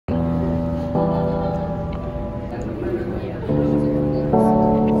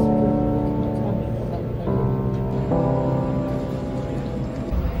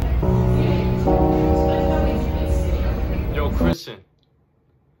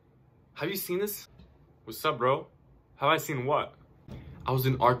Have you seen this? What's up, bro? Have I seen what? I was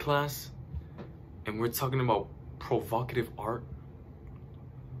in art class and we're talking about provocative art.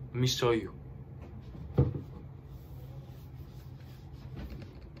 Let me show you.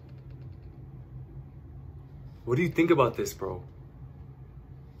 What do you think about this, bro?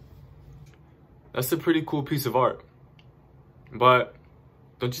 That's a pretty cool piece of art. But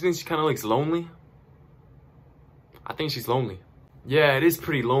don't you think she kind of looks lonely? I think she's lonely. Yeah, it is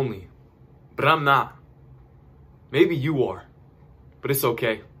pretty lonely. But I'm not. Maybe you are. But it's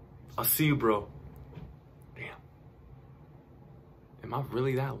okay. I'll see you, bro. Damn. Am I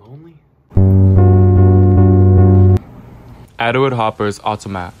really that lonely? Edward Hopper's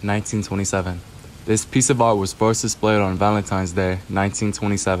Automat, 1927. This piece of art was first displayed on Valentine's Day,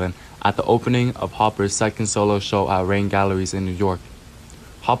 1927, at the opening of Hopper's second solo show at Rain Galleries in New York.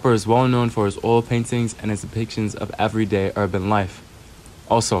 Hopper is well known for his oil paintings and his depictions of everyday urban life.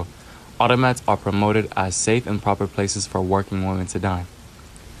 Also, automats are promoted as safe and proper places for working women to dine.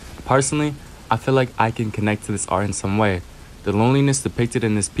 Personally, I feel like I can connect to this art in some way. The loneliness depicted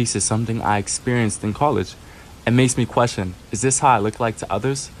in this piece is something I experienced in college. It makes me question, is this how I look like to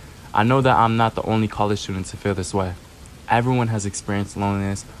others? I know that I'm not the only college student to feel this way. Everyone has experienced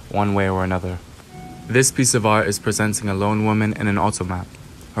loneliness one way or another. This piece of art is presenting a lone woman in an automat.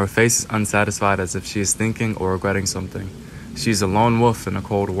 Her face is unsatisfied, as if she is thinking or regretting something. She is a lone wolf in a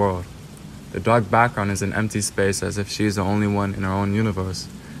cold world. The dark background is an empty space, as if she is the only one in her own universe.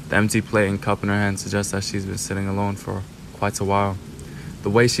 The empty plate and cup in her hand suggests that she's been sitting alone for quite a while. The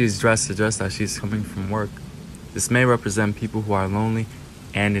way she is dressed suggests that she's coming from work. This may represent people who are lonely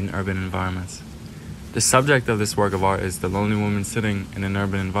and in urban environments. The subject of this work of art is the lonely woman sitting in an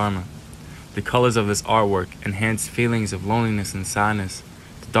urban environment. The colors of this artwork enhance feelings of loneliness and sadness.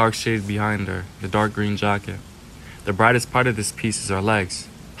 The dark shade behind her, the dark green jacket. The brightest part of this piece is her legs,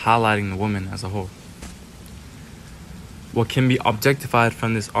 highlighting the woman as a whole. What can be objectified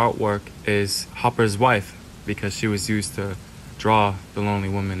from this artwork is Hopper's wife, because she was used to draw the lonely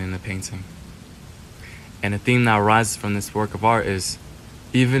woman in the painting. And a theme that arises from this work of art is,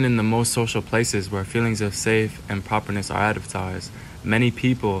 even in the most social places where feelings of safe and properness are advertised, many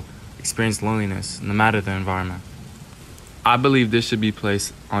people experience loneliness, no matter the environment. I believe this should be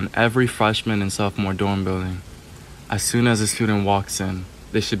placed on every freshman and sophomore dorm building. As soon as a student walks in,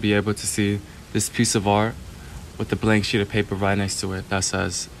 they should be able to see this piece of art with a blank sheet of paper right next to it that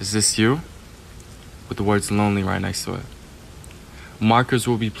says, "Is this you?" with the words "lonely" right next to it. Markers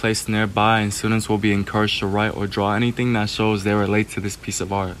will be placed nearby and students will be encouraged to write or draw anything that shows they relate to this piece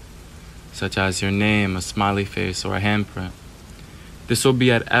of art, such as your name, a smiley face, or a handprint. This will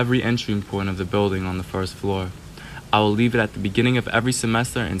be at every entry point of the building on the first floor. I will leave it at the beginning of every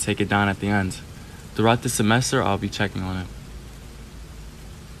semester and take it down at the end. Throughout the semester, I'll be checking on it.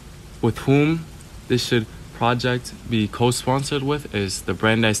 With whom this should project be co-sponsored with is the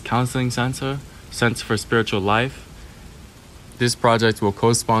Brandeis Counseling Center, Center for Spiritual Life. This project will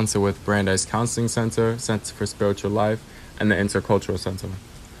co-sponsor with Brandeis Counseling Center, Center for Spiritual Life, and the Intercultural Center.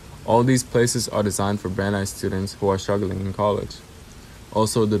 All these places are designed for Brandeis students who are struggling in college.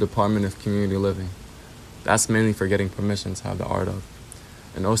 Also, the Department of Community Living. That's mainly for getting permission to have the art up.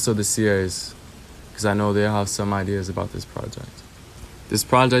 And also the CAs, because I know they have some ideas about this project. This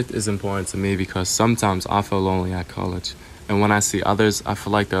project is important to me because sometimes I feel lonely at college. And when I see others, I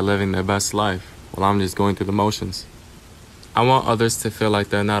feel like they're living their best life while I'm just going through the motions. I want others to feel like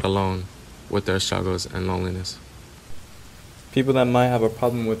they're not alone with their struggles and loneliness. People that might have a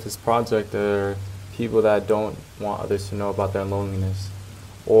problem with this project are people that don't want others to know about their loneliness,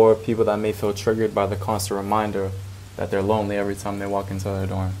 or people that may feel triggered by the constant reminder that they're lonely every time they walk into their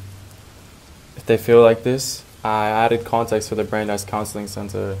dorm. If they feel like this, I added context for the Brandeis Counseling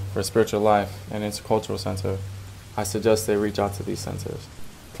Center for Spiritual Life and Intercultural Center. I suggest they reach out to these centers.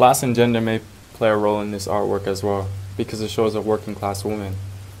 Class and gender may play a role in this artwork as well, because it shows a working class woman.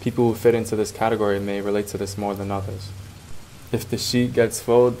 People who fit into this category may relate to this more than others. If the sheet gets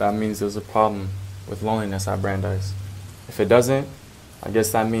filled, that means there's a problem with loneliness at Brandeis. If it doesn't, I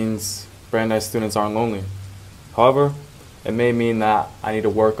guess that means Brandeis students aren't lonely. However, it may mean that I need to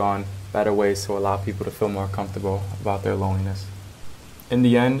work on better ways to allow people to feel more comfortable about their loneliness. In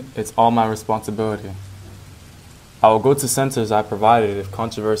the end, it's all my responsibility. I will go to centers I provided if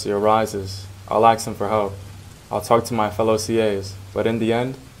controversy arises. I'll ask them for help. I'll talk to my fellow CAs, but in the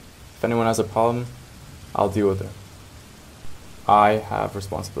end, if anyone has a problem, I'll deal with it. I have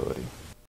responsibility.